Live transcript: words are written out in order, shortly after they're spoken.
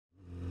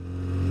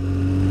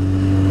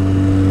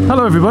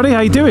Hello everybody,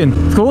 how you doing?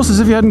 Of course, as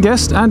if you hadn't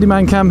guessed,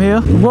 AndyManCam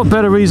here. What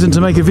better reason to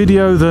make a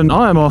video than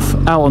I am off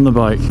out on the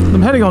bike.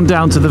 I'm heading on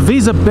down to the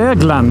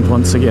Weserbergland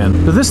once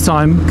again, but this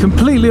time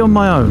completely on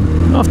my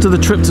own. After the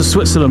trip to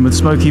Switzerland with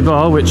Smoky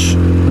Bar, which,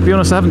 to be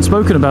honest, I haven't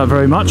spoken about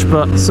very much,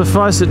 but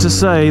suffice it to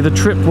say, the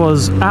trip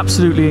was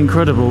absolutely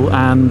incredible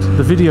and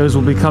the videos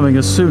will be coming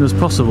as soon as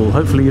possible.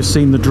 Hopefully you've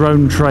seen the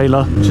drone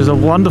trailer, which is a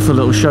wonderful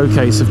little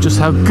showcase of just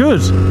how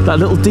good that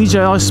little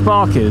DJI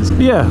Spark is.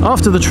 But yeah,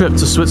 after the trip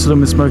to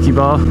Switzerland with Smoky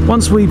Bar,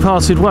 once we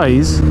parted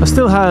ways, I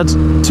still had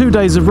 2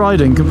 days of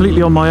riding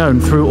completely on my own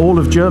through all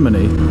of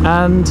Germany,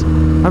 and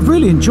I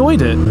really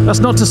enjoyed it. That's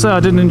not to say I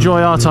didn't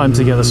enjoy our time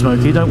together,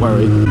 Smokey, don't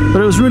worry.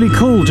 But it was really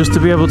cool just to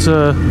be able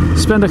to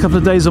spend a couple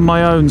of days on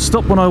my own,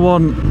 stop when I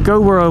want,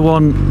 go where I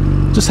want,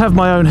 just have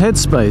my own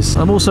headspace.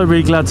 I'm also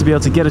really glad to be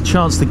able to get a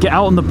chance to get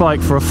out on the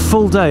bike for a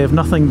full day of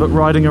nothing but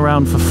riding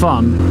around for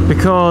fun,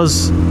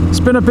 because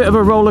it's been a bit of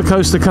a roller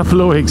coaster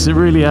couple of weeks, it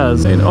really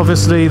has. And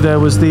obviously there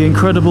was the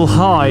incredible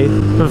high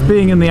of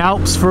being in the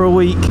Alps for a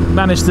week,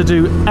 managed to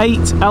do 8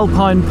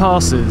 alpine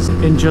passes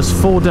in just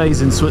 4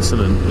 days in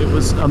Switzerland. It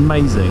was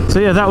amazing. So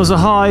yeah, that was a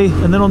high,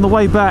 and then on the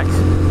way back,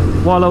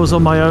 while I was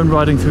on my own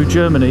riding through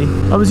Germany,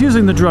 I was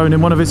using the drone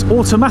in one of its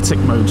automatic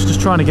modes, just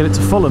trying to get it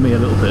to follow me a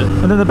little bit.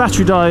 And then the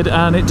battery died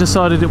and it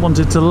decided it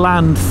wanted to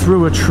land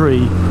through a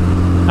tree.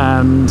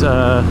 And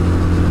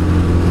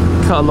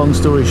cut a long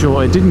story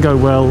short, it didn't go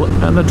well,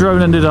 and the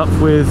drone ended up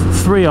with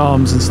 3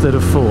 arms instead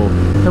of 4.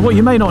 And what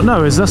you may not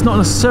know is that's not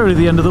necessarily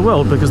the end of the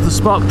world, because the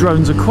Spark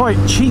drones are quite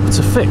cheap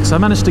to fix. I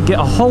managed to get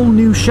a whole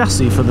new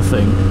chassis for the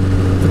thing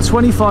for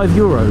 25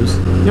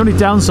 euros. The only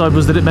downside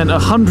was that it meant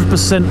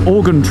 100%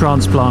 organ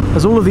transplant,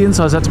 as all of the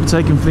insides had to be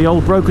taken from the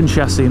old broken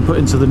chassis and put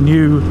into the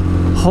new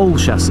whole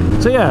chassis.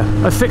 So yeah,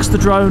 I fixed the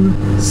drone.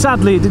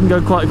 Sadly, it didn't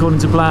go quite according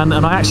to plan,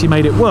 and I actually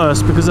made it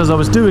worse because as I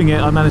was doing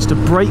it, I managed to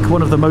break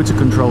one of the motor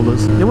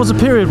controllers. There was a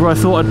period where I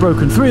thought I'd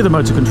broken 3 of the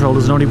motor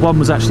controllers and only 1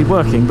 was actually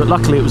working, but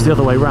luckily it was the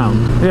other way round.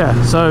 Yeah,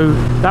 so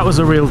that was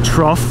a real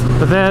trough.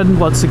 But then,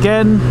 once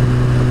again,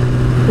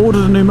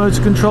 ordered a new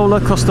motor controller,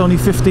 cost only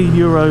 15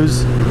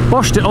 euros,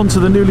 boshed it onto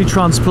the newly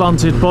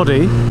transplanted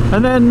body,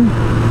 and then,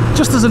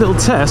 just as a little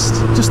test,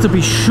 just to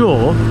be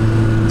sure,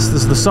 this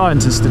is the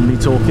scientist in me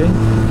talking,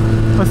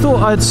 I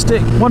thought I'd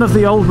stick one of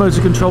the old motor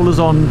controllers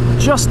on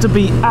just to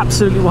be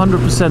absolutely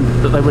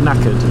 100% that they were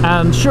knackered.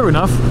 And sure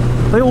enough,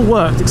 they all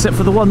worked except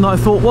for the one that I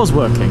thought was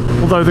working.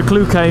 Although the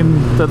clue came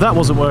that that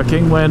wasn't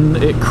working when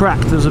it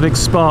cracked, there was a big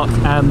spark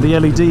and the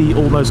LED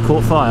almost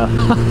caught fire.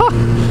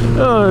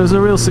 Oh, it was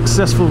a real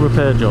successful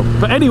repair job.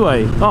 But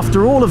anyway,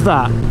 after all of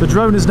that, the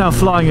drone is now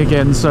flying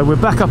again, so we're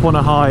back up on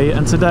a high,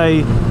 and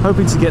today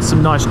hoping to get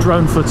some nice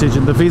drone footage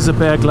in the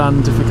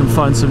Weserbergland if we can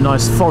find some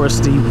nice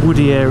foresty,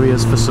 woody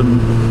areas for some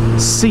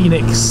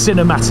scenic,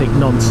 cinematic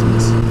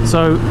nonsense.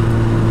 So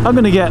I'm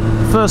going to get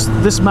first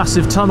this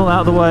massive tunnel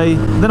out of the way,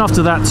 then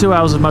after that 2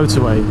 hours of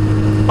motorway.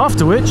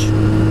 After which,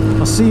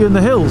 I'll see you in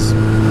the hills.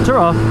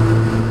 Ta-ra!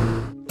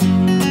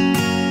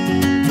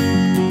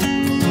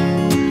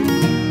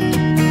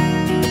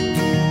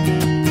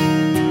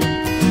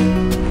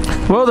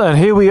 Well then,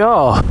 here we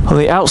are on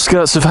the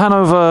outskirts of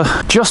Hanover,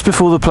 just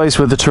before the place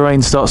where the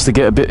terrain starts to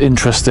get a bit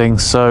interesting.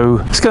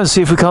 So let's go and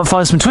see if we can't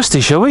find some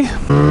twisties, shall we?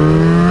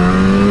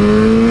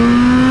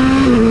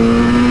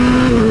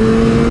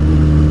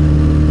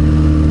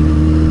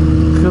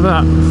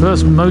 That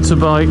first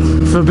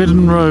motorbike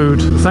forbidden road.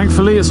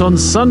 Thankfully it's on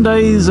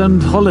Sundays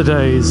and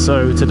holidays,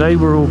 so today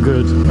we're all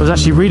good. I was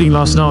actually reading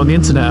last night on the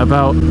internet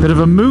about a bit of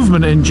a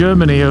movement in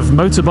Germany of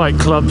motorbike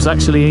clubs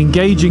actually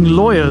engaging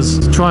lawyers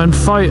to try and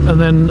fight and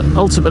then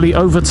ultimately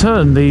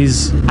overturn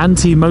these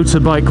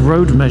anti-motorbike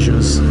road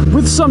measures.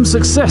 With some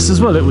success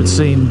as well, it would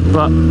seem,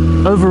 but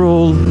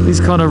overall these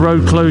kind of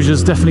road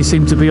closures definitely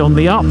seem to be on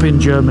the up in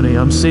Germany.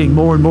 I'm seeing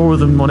more and more of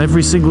them on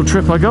every single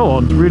trip I go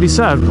on. Really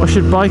sad. Why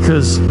should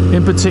bikers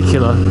in particular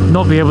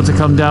not be able to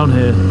come down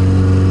here?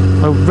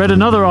 I read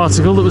another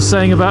article that was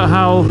saying about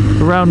how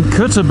around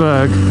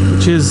Kötterberg,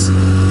 which is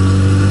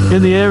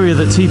in the area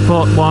that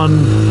Teapot won,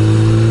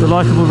 the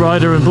Likeable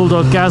Rider and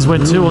Bulldog Gaz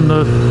went to on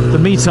the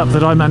meetup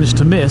that I managed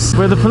to miss,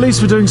 where the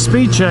police were doing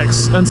speed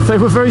checks, and they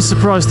were very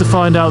surprised to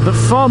find out that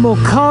far more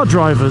car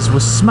drivers were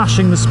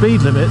smashing the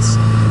speed limits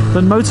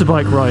than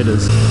motorbike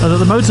riders, and that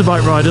the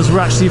motorbike riders were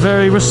actually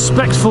very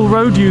respectful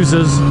road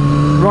users,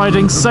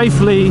 riding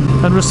safely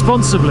and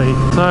responsibly.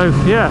 So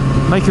yeah,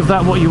 make of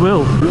that what you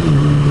will.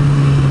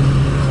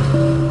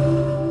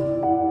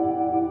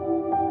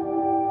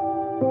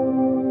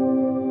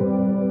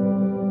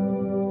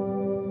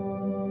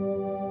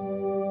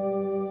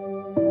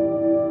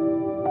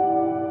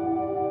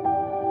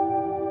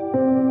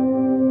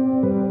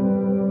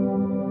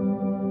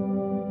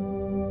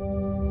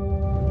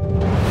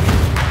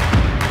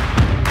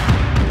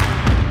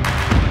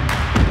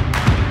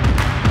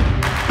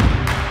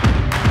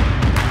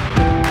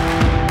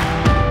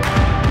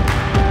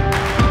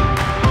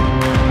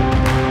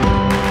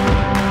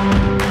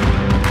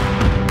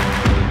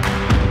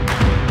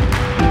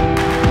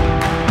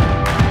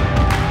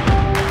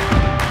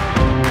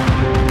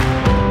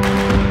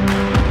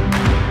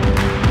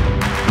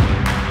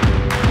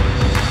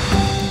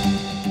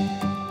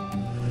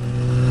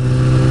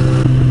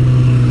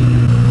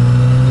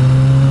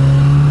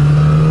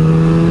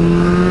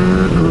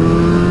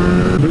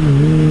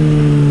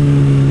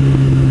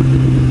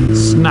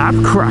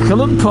 Snap,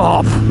 crackle and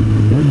pop.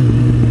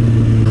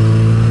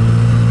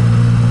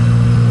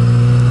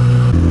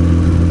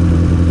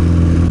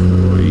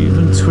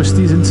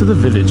 Twisties into the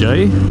village,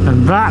 eh?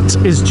 And that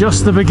is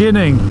just the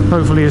beginning.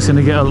 Hopefully it's going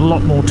to get a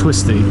lot more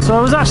twisty. So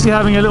I was actually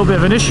having a little bit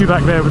of an issue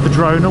back there with the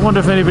drone. I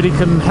wonder if anybody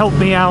can help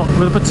me out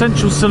with a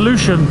potential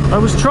solution. I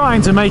was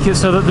trying to make it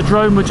so that the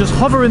drone would just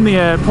hover in the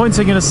air,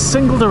 pointing in a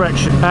single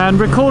direction, and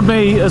record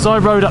me as I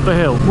rode up the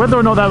hill. Whether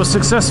or not that was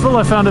successful,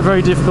 I found it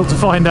very difficult to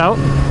find out.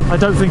 I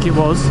don't think it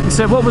was.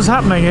 Except what was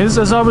happening is,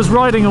 as I was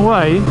riding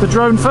away, the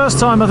drone first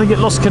time I think it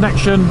lost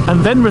connection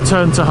and then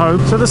returned to home.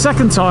 So the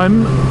second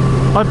time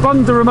I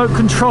bunged the remote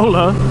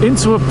controller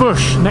into a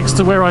bush next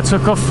to where I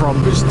took off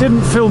from, which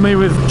didn't fill me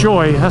with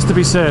joy, has to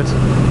be said.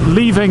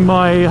 Leaving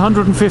my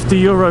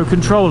 €150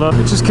 controller,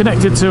 which is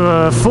connected to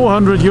a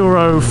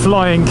 €400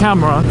 flying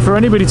camera, for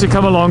anybody to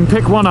come along,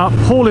 pick one up,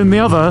 haul in the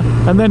other,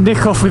 and then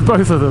nick off with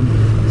both of them.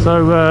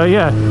 So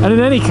yeah, and in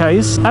any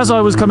case, as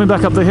I was coming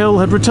back up the hill,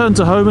 had returned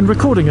to home and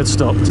recording had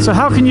stopped. So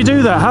how can you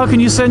do that? How can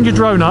you send your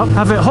drone up,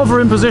 have it hover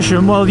in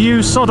position while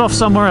you sod off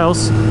somewhere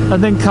else,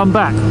 and then come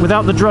back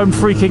without the drone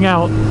freaking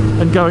out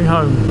and going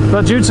home?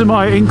 But due to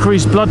my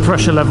increased blood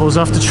pressure levels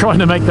after trying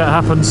to make that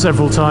happen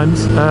several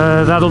times,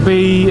 that'll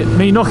be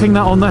me knocking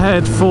that on the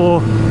head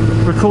for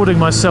recording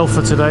myself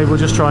for today. We'll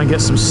just try and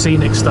get some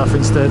scenic stuff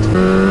instead.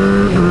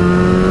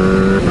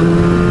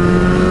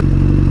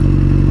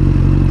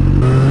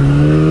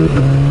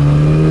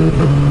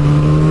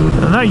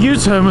 That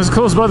U-turn was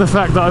caused by the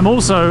fact that I'm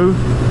also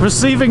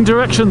receiving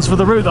directions for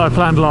the route that I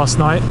planned last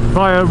night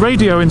via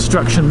radio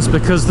instructions,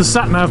 because the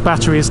sat-nav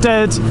battery is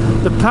dead,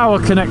 the power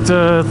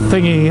connector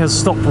thingy has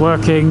stopped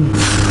working.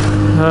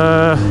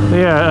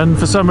 Yeah, and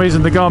for some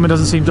reason the Garmin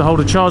doesn't seem to hold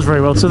a charge very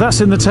well, so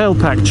that's in the tail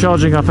pack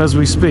charging up as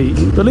we speak.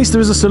 But at least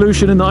there is a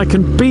solution in that I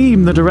can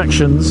beam the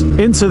directions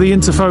into the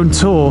interphone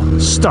tour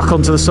stuck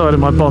onto the side of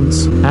my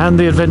bonds, and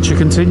the adventure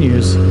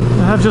continues.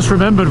 I have just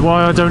remembered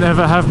why I don't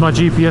ever have my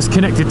GPS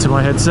connected to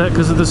my headset,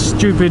 because of the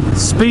stupid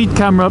speed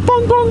camera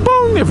bong bong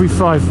bong every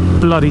 5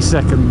 bloody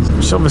seconds,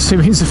 which obviously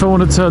means if I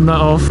want to turn that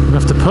off, I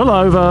have to pull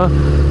over,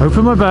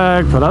 open my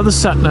bag, pull out the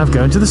sat-nav,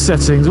 go into the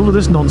settings, all of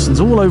this nonsense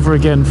all over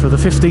again for the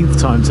 15th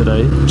time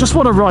today. Just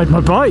want to ride my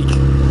bike.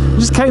 I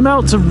just came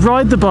out to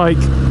ride the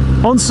bike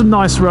on some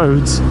nice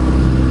roads.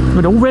 I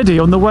mean, already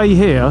on the way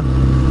here,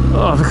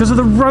 because of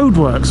the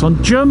roadworks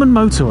on German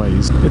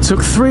motorways, it took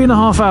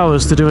 3.5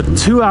 hours to do a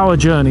 2-hour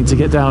journey to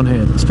get down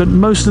here. Spent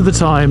most of the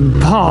time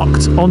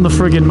parked on the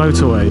friggin'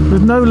 motorway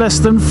with no less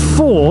than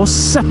 4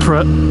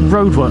 separate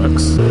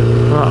roadworks.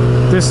 Well,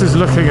 this is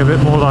looking a bit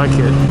more like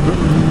it.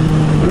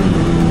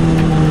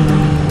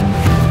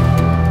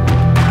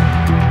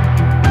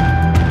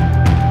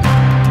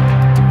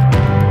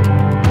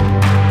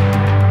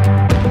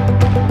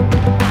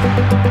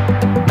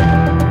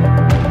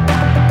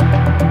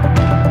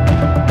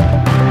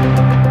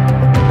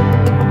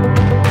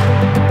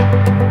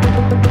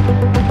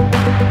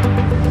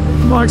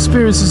 My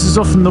experience, this is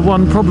often the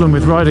one problem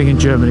with riding in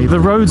Germany. The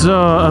roads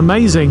are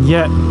amazing,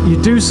 yet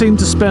you do seem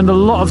to spend a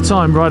lot of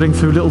time riding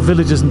through little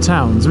villages and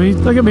towns. I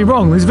mean, don't get me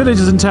wrong, these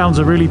villages and towns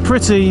are really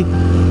pretty,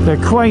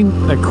 they're quaint,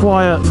 they're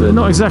quiet, they're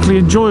not exactly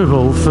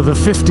enjoyable for the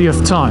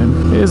 50th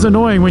time. It is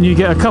annoying when you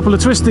get a couple of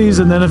twisties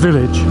and then a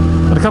village,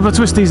 and a couple of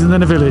twisties and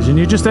then a village, and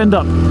you just end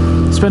up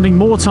spending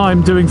more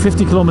time doing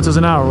 50 kilometers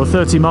an hour or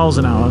 30 miles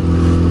an hour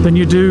than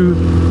you do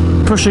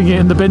pushing it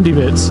in the bendy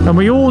bits. And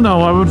we all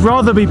know I would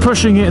rather be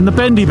pushing it in the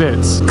bendy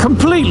bits.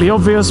 Completely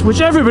obvious,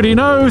 which everybody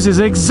knows is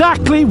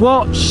exactly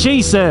what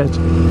she said.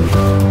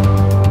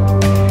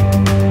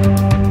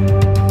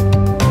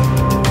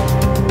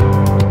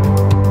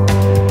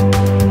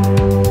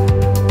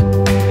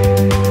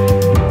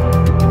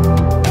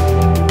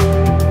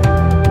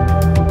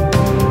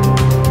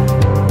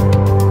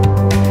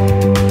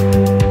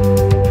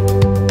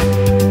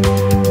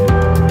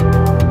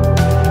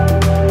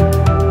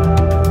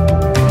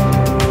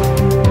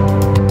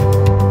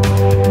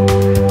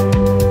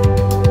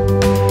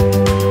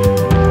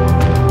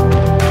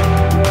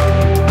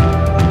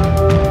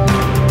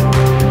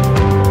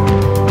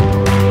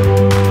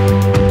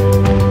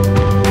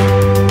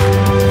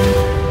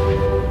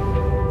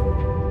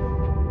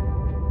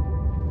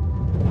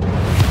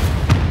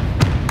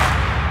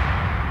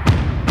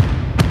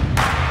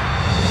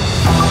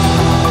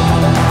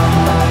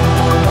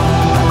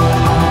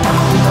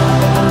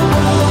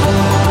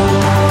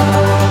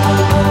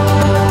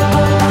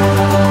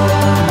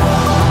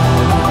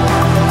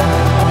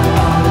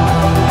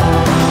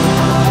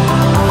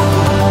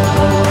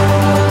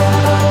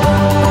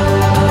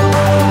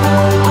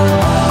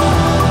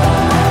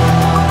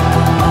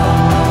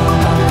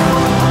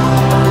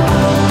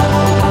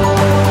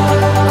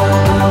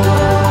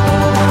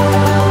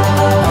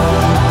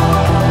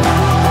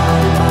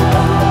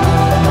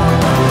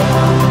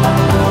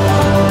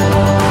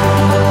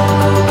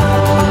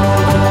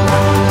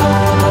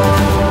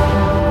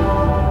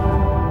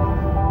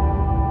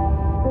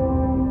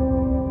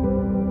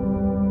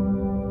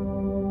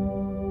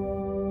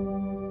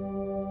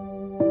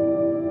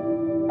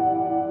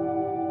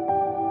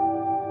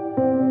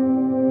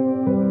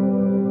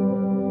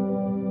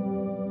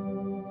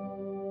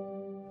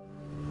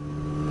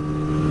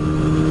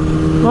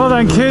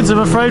 sides, I'm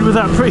afraid, with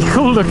that pretty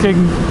cool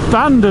looking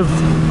band of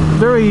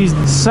very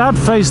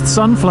sad-faced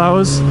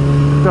sunflowers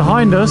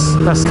behind us.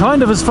 That's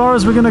kind of as far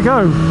as we're going to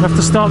go. We have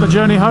to start the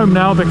journey home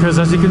now because,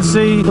 as you can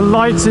see, the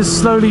light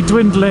is slowly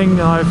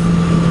dwindling. I've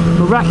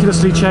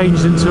miraculously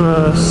changed into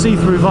a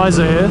see-through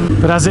visor here,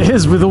 but as it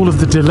is with all of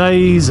the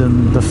delays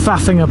and the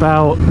faffing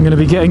about, I'm going to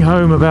be getting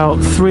home about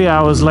 3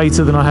 hours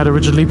later than I had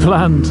originally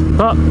planned.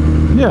 But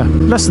yeah,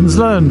 lessons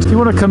learned. If you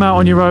want to come out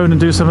on your own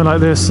and do something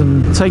like this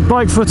and take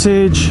bike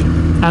footage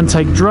and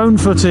take drone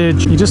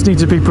footage, you just need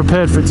to be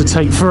prepared for it to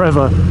take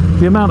forever.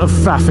 The amount of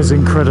faff is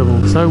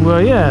incredible. So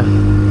yeah,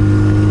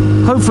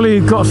 hopefully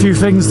you've got a few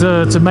things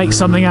to make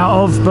something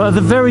out of, but at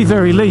the very,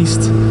 very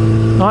least,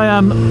 I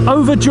am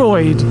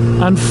overjoyed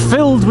and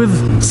filled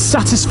with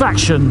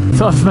satisfaction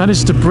that I've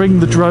managed to bring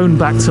the drone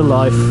back to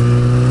life.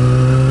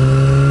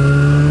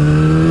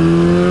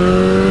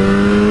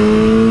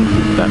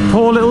 That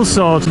poor little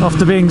sod,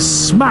 after being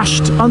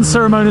smashed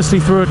unceremoniously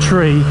through a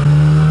tree,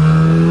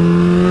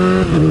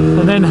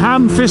 and then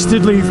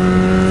ham-fistedly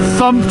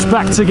thumped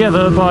back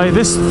together by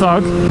this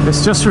thug.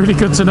 It's just really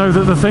good to know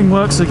that the thing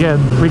works again.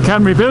 We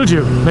can rebuild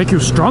you, make you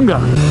stronger.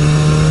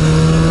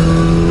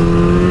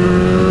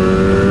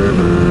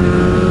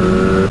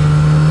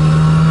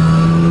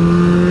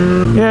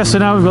 Yeah, so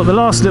now we've got the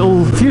last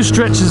little few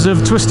stretches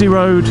of twisty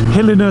road,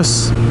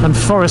 hilliness and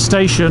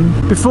forestation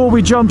before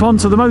we jump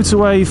onto the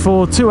motorway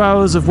for 2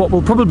 hours of what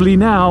will probably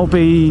now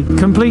be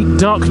complete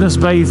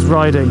darkness-bathed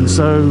riding.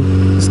 So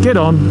let's get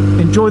on,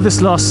 enjoy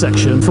this last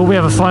section before we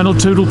have a final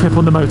toodle pip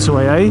on the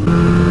motorway, eh?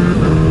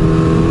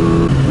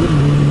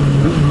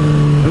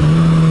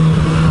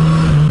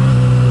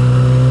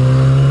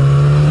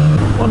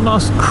 One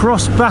last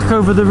cross back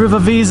over the River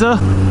Weser.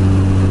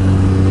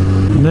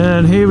 And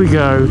then here we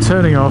go,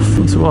 turning off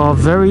to our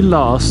very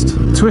last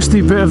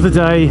twisty bit of the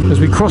day as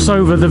we cross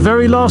over the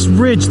very last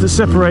ridge that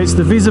separates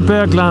the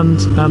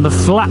Weserbergland and the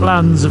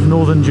flatlands of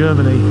northern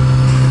Germany.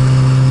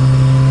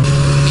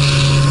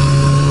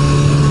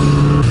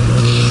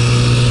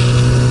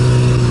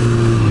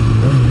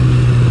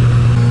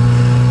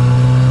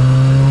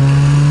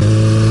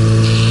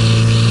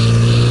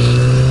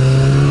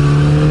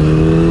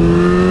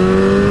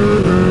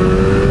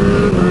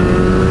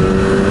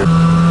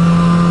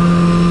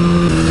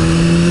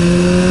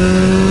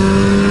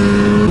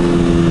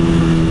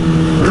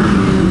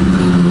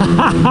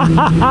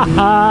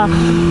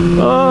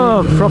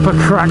 Oh, proper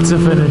crack to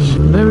finish.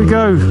 There we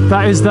go.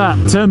 That is that.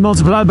 10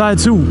 multiplied by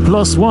 2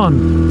 plus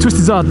 1.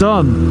 Twisties are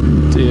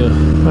done. Dear.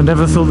 I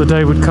never thought the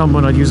day would come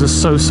when I'd use a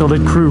So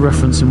Solid Crew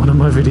reference in one of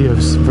my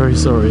videos. Very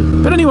sorry.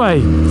 But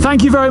anyway,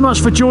 thank you very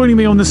much for joining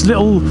me on this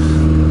little...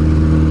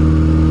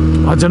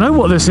 I don't know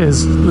what this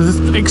is.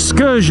 This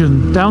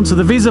excursion down to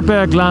the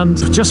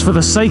Weserbergland just for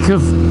the sake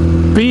of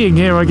being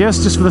here, I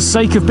guess, just for the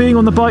sake of being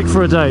on the bike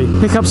for a day.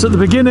 Hiccups at the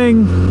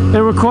beginning,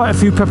 there were quite a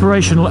few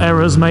preparational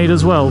errors made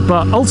as well,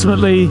 but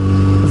ultimately a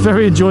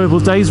very enjoyable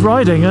day's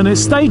riding, and it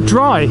stayed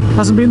dry.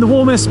 Hasn't been the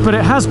warmest, but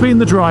it has been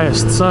the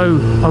driest, so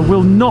I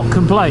will not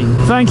complain.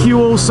 Thank you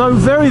all so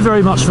very,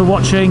 very much for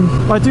watching.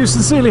 I do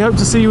sincerely hope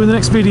to see you in the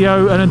next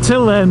video, and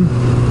until then,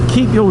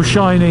 keep yours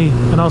shiny,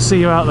 and I'll see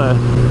you out there.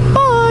 Bye!